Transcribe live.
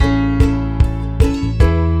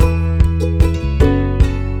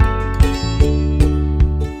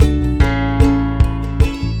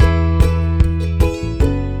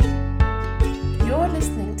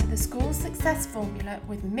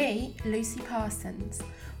Lucy Parsons.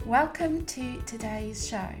 Welcome to today's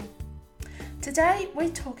show. Today we're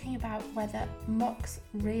talking about whether mocks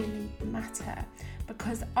really matter,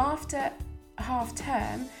 because after half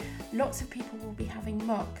term lots of people will be having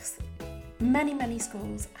mocks. Many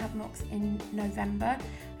schools have mocks in November,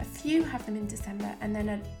 a few have them in December, and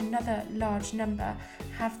then another large number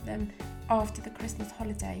have them after the Christmas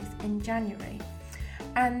holidays in January.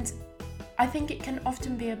 And I think it can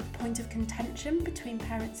often be a point of contention between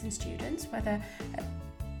parents and students whether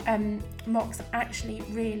mocks actually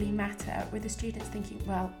really matter, with the students thinking,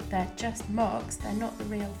 well, they're just mocks, they're not the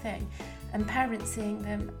real thing, and parents seeing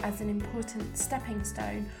them as an important stepping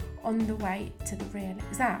stone on the way to the real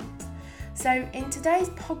exams. So in today's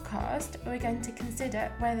podcast, we're going to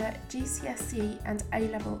consider whether GCSE and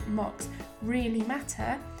A-level mocks really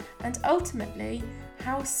matter, and ultimately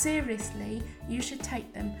how seriously you should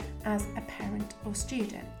take them as a parent or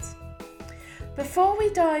student. Before we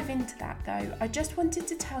dive into that though, I just wanted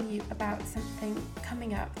to tell you about something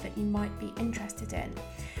coming up that you might be interested in,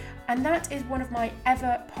 and that is one of my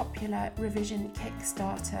ever popular revision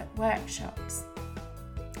Kickstarter workshops.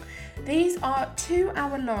 These are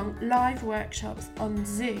 2-hour-long live workshops on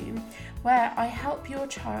Zoom where I help your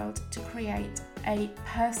child to create a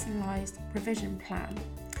personalised revision plan.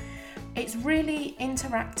 It's really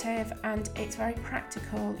interactive and it's very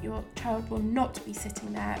practical. Your child will not be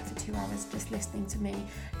sitting there for 2 hours just listening to me.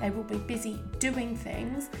 They will be busy doing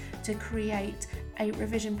things to create a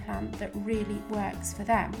revision plan that really works for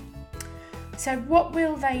them. So what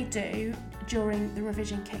will they do during the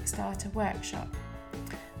Revision Kickstarter workshop?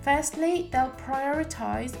 Firstly, they'll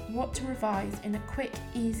prioritise what to revise in a quick,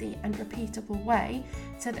 easy and repeatable way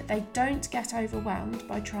so that they don't get overwhelmed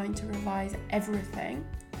by trying to revise everything.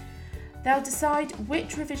 They'll decide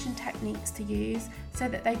which revision techniques to use so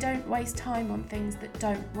that they don't waste time on things that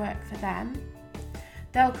don't work for them.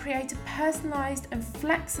 They'll create a personalised and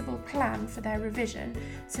flexible plan for their revision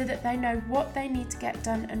so that they know what they need to get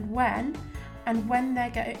done and when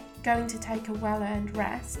they're going to take a well-earned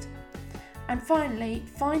rest. And finally,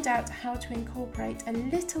 find out how to incorporate a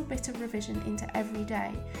little bit of revision into every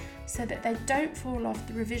day so that they don't fall off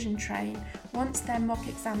the revision train once their mock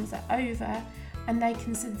exams are over, and they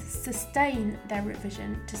can sustain their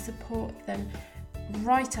revision to support them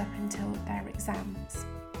right up until their exams.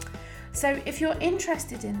 So if you're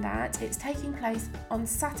interested in that, it's taking place on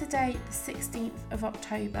Saturday the 16th of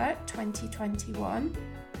October 2021.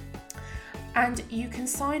 And you can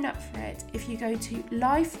sign up for it if you go to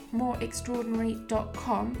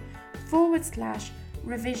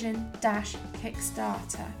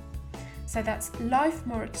lifemoreextraordinary.com/revision-kickstarter. So that's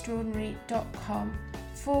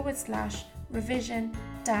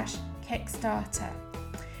lifemoreextraordinary.com/revision-kickstarter.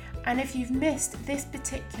 And if you've missed this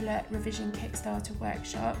particular Revision Kickstarter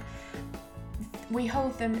workshop, we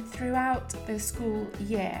hold them throughout the school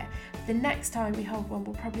year. The next time we hold one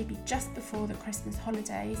will probably be just before the Christmas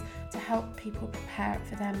holidays to help people prepare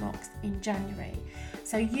for their mocks in January.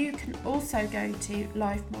 So you can also go to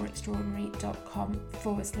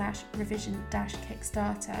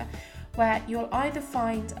lifemoreextraordinary.com/revision-kickstarter, where you'll either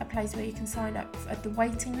find a place where you can sign up at the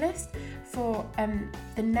waiting list for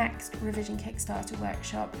the next Revision Kickstarter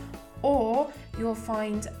workshop, or you'll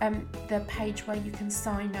find the page where you can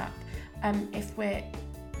sign up if we're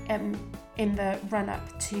in the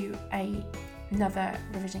run-up to another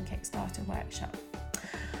Revision Kickstarter workshop.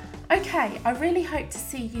 Okay, I really hope to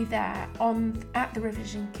see you there at the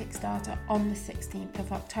Revision Kickstarter on the 16th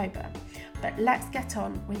of October. But let's get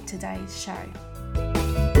on with today's show.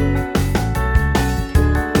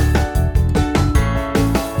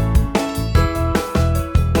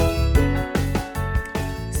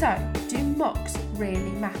 So, do mocks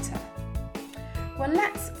really matter? Well,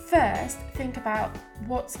 let's first think about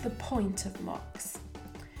what's the point of mocks.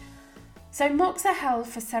 So mocks are held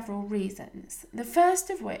for several reasons, the first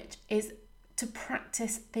of which is to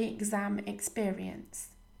practice the exam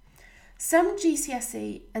experience. Some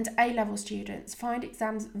GCSE and A-level students find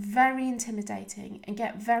exams very intimidating and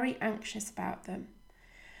get very anxious about them.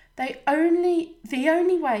 The only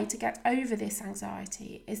way to get over this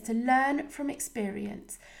anxiety is to learn from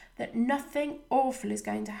experience that nothing awful is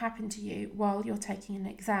going to happen to you while you're taking an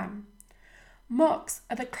exam. Mocks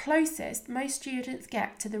are the closest most students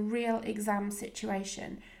get to the real exam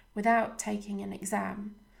situation without taking an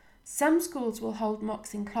exam. Some schools will hold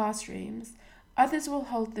mocks in classrooms, others will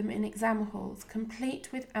hold them in exam halls,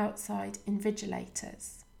 complete with outside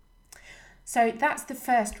invigilators. So that's the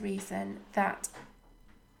first reason that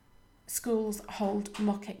schools hold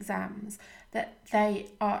mock exams, that they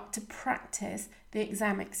are to practice the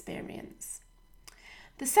exam experience.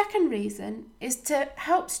 The second reason is to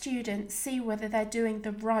help students see whether they're doing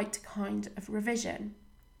the right kind of revision.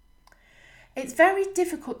 It's very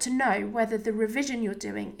difficult to know whether the revision you're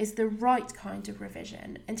doing is the right kind of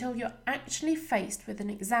revision until you're actually faced with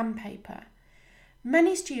an exam paper.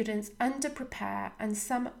 Many students under-prepare and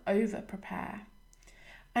some over-prepare.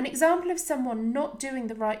 An example of someone not doing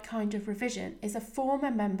the right kind of revision is a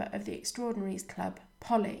former member of the Extraordinaries Club,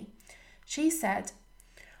 Polly. She said,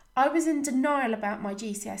 "I was in denial about my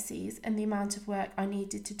GCSEs and the amount of work I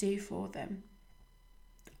needed to do for them.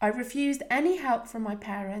 I refused any help from my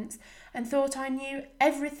parents and thought I knew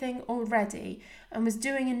everything already and was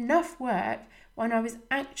doing enough work when I was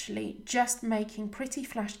actually just making pretty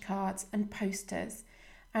flashcards and posters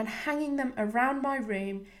and hanging them around my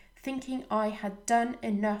room thinking I had done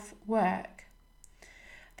enough work."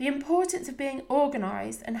 The importance of being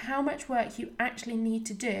organised and how much work you actually need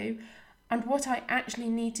to do and what I actually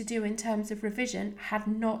need to do in terms of revision had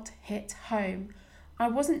not hit home. I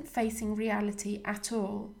wasn't facing reality at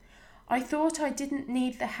all. I thought I didn't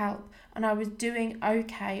need the help and I was doing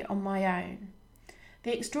okay on my own.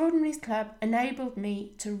 The Extraordinaries Club enabled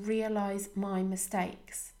me to realise my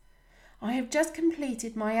mistakes. I have just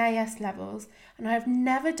completed my AS levels and I have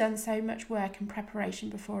never done so much work in preparation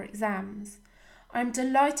before exams. I am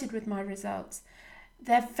delighted with my results.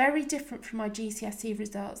 They're very different from my GCSE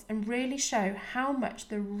results and really show how much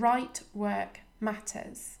the right work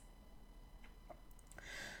matters.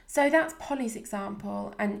 So that's Polly's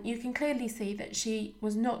example, and you can clearly see that she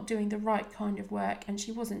was not doing the right kind of work and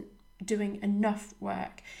she wasn't doing enough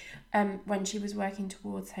work when she was working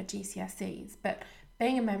towards her GCSEs. But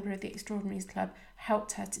being a member of the Extraordinaries Club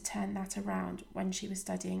helped her to turn that around when she was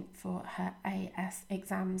studying for her AS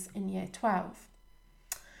exams in Year 12.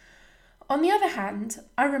 On the other hand,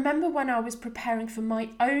 I remember when I was preparing for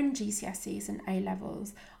my own GCSEs and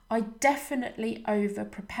A-levels, I definitely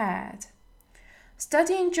over-prepared.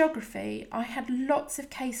 Studying geography, I had lots of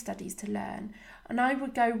case studies to learn, and I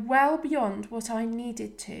would go well beyond what I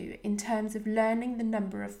needed to in terms of learning the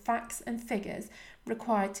number of facts and figures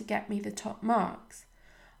required to get me the top marks.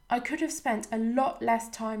 I could have spent a lot less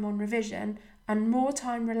time on revision and more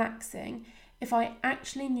time relaxing if I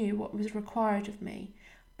actually knew what was required of me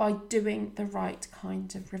by doing the right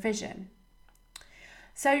kind of revision.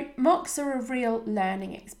 So mocks are a real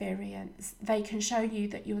learning experience. They can show you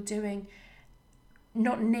that you're doing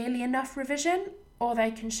not nearly enough revision, or they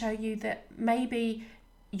can show you that maybe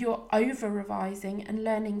you're over-revising and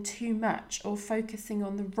learning too much or focusing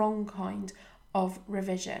on the wrong kind of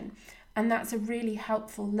revision. And that's a really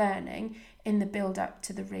helpful learning in the build-up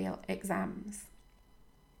to the real exams.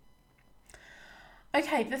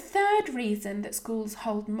 Okay, the third reason that schools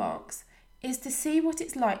hold mocks is to see what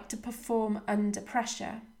it's like to perform under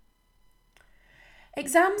pressure.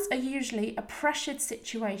 Exams are usually a pressured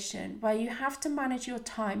situation where you have to manage your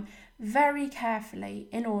time very carefully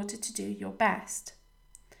in order to do your best.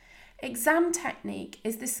 Exam technique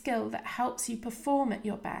is the skill that helps you perform at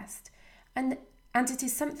your best, and it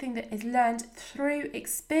is something that is learned through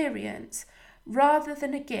experience rather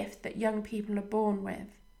than a gift that young people are born with.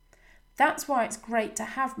 That's why it's great to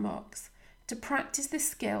have mocks, to practice the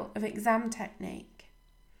skill of exam technique.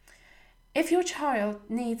 If your child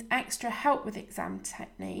needs extra help with exam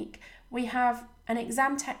technique, we have an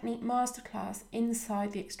exam technique masterclass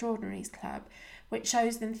inside the Extraordinaries Club, which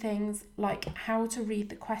shows them things like how to read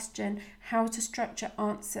the question, how to structure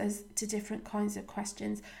answers to different kinds of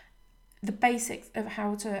questions, the basics of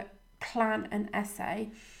how to plan an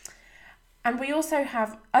essay. And we also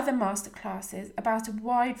have other masterclasses about a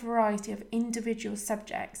wide variety of individual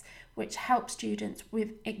subjects which help students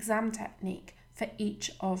with exam technique for each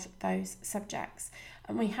of those subjects.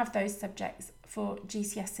 And we have those subjects for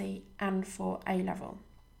GCSE and for A-level.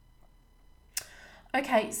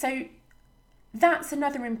 Okay, so that's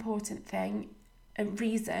another important thing. A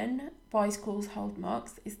reason why schools hold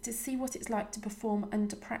mocks is to see what it's like to perform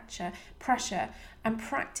under pressure and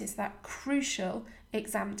practice that crucial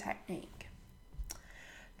exam technique.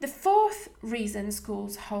 The fourth reason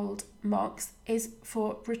schools hold mocks is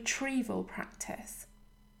for retrieval practice.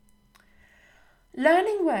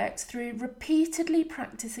 Learning works through repeatedly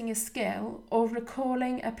practicing a skill or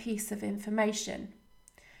recalling a piece of information.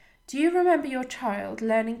 Do you remember your child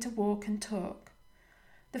learning to walk and talk?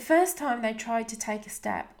 The first time they tried to take a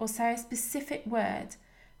step or say a specific word,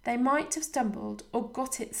 they might have stumbled or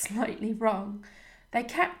got it slightly wrong. They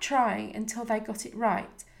kept trying until they got it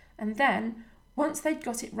right, and then, once they'd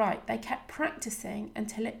got it right, they kept practicing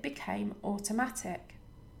until it became automatic.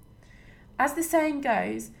 As the saying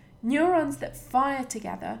goes, neurons that fire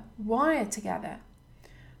together wire together.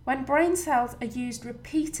 When brain cells are used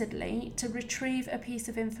repeatedly to retrieve a piece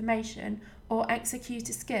of information or execute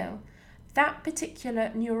a skill, that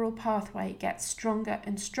particular neural pathway gets stronger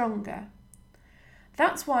and stronger.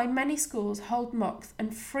 That's why many schools hold mocks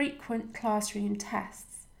and frequent classroom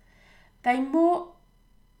tests. They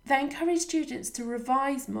encourage students to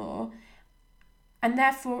revise more and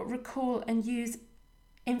therefore recall and use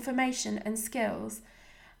information and skills.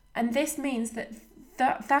 And this means that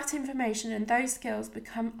information and those skills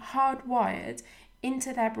become hardwired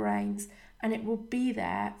into their brains, and it will be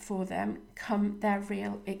there for them come their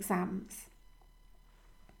real exams.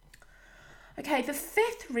 Okay, the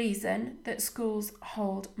fifth reason that schools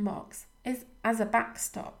hold mocks is as a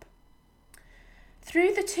backstop.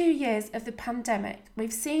 Through the 2 years of the pandemic,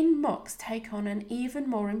 we've seen mocks take on an even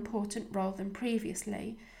more important role than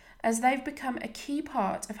previously, as they've become a key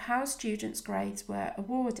part of how students' grades were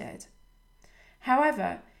awarded.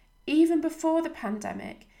 However, even before the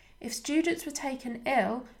pandemic, if students were taken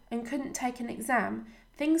ill and couldn't take an exam,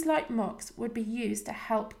 things like mocks would be used to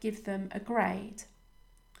help give them a grade.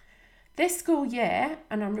 This school year,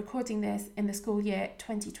 and I'm recording this in the school year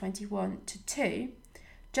 2021-2,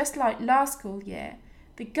 just like last school year,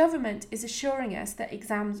 the government is assuring us that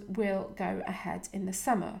exams will go ahead in the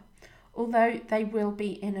summer, although they will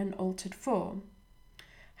be in an altered form.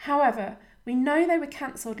 However, we know they were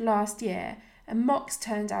cancelled last year, and mocks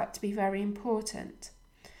turned out to be very important.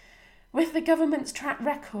 With the government's track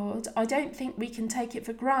record, I don't think we can take it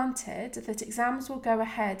for granted that exams will go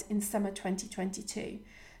ahead in summer 2022,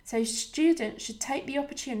 so students should take the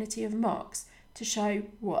opportunity of mocks to show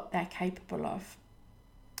what they're capable of.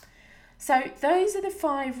 So those are the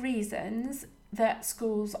 5 reasons that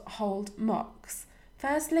schools hold mocks.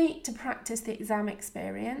 Firstly, to practice the exam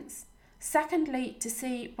experience. Secondly, to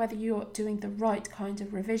see whether you're doing the right kind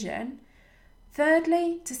of revision.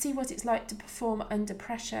 Thirdly, to see what it's like to perform under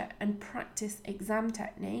pressure and practice exam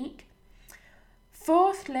technique.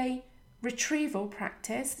 Fourthly, retrieval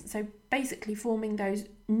practice, so basically forming those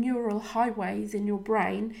neural highways in your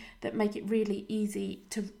brain that make it really easy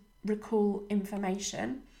to recall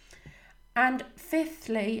information. And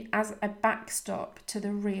fifthly, as a backstop to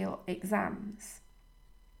the real exams.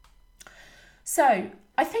 So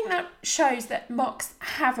I think that shows that mocks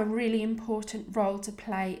have a really important role to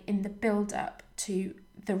play in the build-up to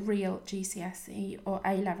the real GCSE or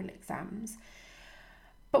A-level exams.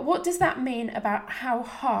 But what does that mean about how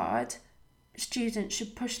hard students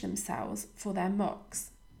should push themselves for their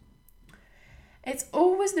mocks? It's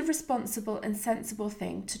always the responsible and sensible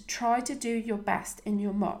thing to try to do your best in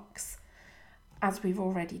your mocks, as we've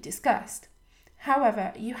already discussed.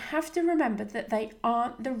 However, you have to remember that they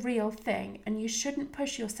aren't the real thing, and you shouldn't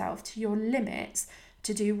push yourself to your limits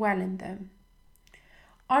to do well in them.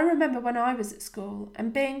 I remember when I was at school,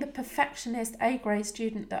 and being the perfectionist A-grade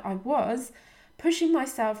student that I was, pushing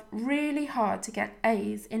myself really hard to get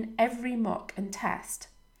A's in every mock and test.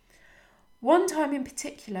 One time in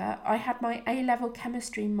particular, I had my A-level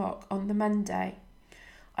chemistry mock on the Monday.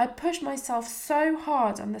 I pushed myself so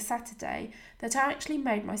hard on the Saturday that I actually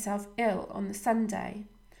made myself ill on the Sunday.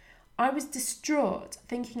 I was distraught,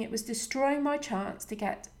 thinking it was destroying my chance to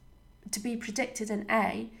be predicted an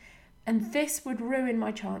A, and this would ruin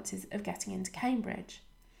my chances of getting into Cambridge.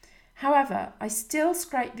 However, I still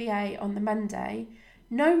scraped the A on the Monday.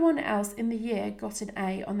 No one else in the year got an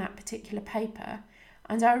A on that particular paper,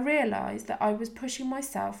 and I realised that I was pushing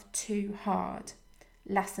myself too hard.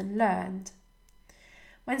 Lesson learned.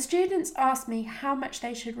 When students ask me how much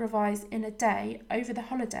they should revise in a day over the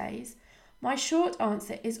holidays, my short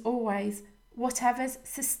answer is always whatever's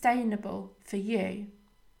sustainable for you.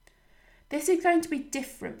 This is going to be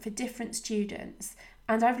different for different students,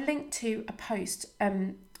 and I've linked to a post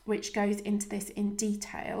which goes into this in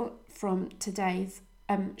detail from today's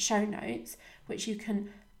show notes, which you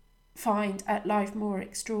can find at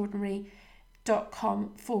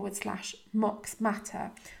lifemoreextraordinary.com/mocks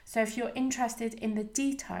matter. So if you're interested in the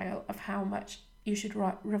detail of how much you should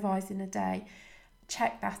revise in a day,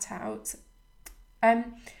 check that out.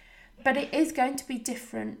 But it is going to be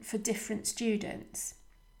different for different students.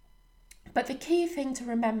 But the key thing to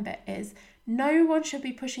remember is no one should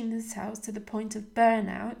be pushing themselves to the point of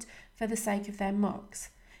burnout for the sake of their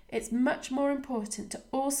mocks. It's much more important to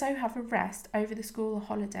also have a rest over the school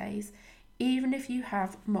holidays, even if you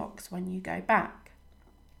have mocks when you go back.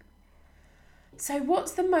 So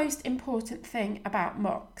what's the most important thing about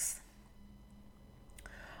mocks?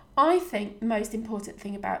 I think the most important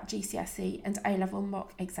thing about GCSE and A-level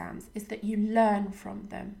mock exams is that you learn from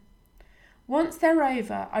them. Once they're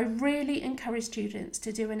over, I really encourage students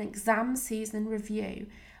to do an exam season review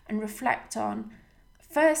and reflect on,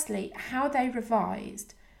 firstly, how they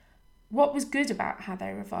revised, what was good about how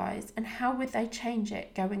they revised and how would they change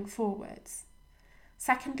it going forwards.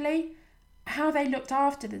 Secondly, how they looked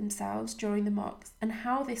after themselves during the mocks and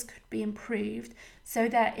how this could be improved so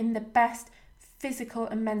they're in the best physical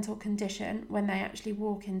and mental condition when they actually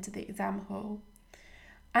walk into the exam hall.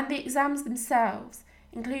 And the exams themselves,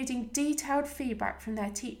 including detailed feedback from their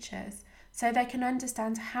teachers so they can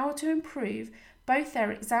understand how to improve both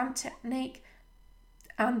their exam technique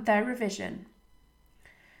and their revision.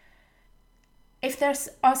 If there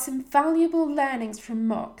are some valuable learnings from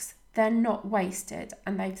mocks, they're not wasted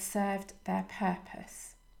and they've served their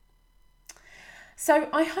purpose. So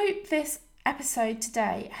I hope this episode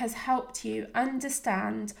today has helped you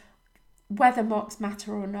understand whether mocks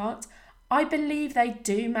matter or not. I believe they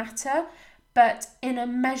do matter, but in a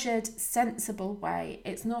measured, sensible way.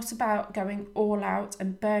 It's not about going all out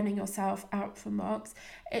and burning yourself out for mocks.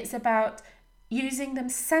 It's about using them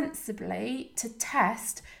sensibly to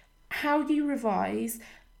test how you revise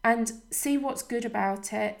and see what's good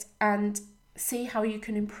about it and see how you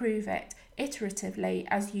can improve it iteratively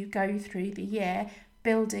as you go through the year,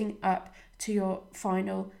 building up to your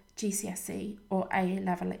final GCSE or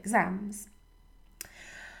A-level exams.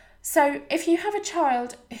 So if you have a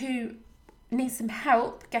child who needs some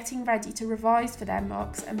help getting ready to revise for their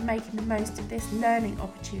mocks and making the most of this learning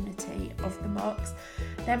opportunity of the mocks,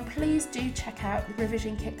 then please do check out the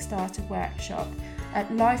Revision Kickstarter workshop at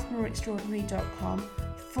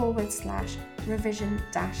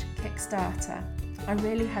lifemoreextraordinary.com/revision-kickstarter. I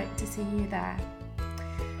really hope to see you there.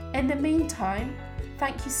 In the meantime,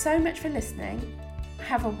 thank you so much for listening.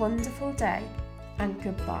 Have a wonderful day and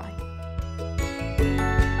goodbye.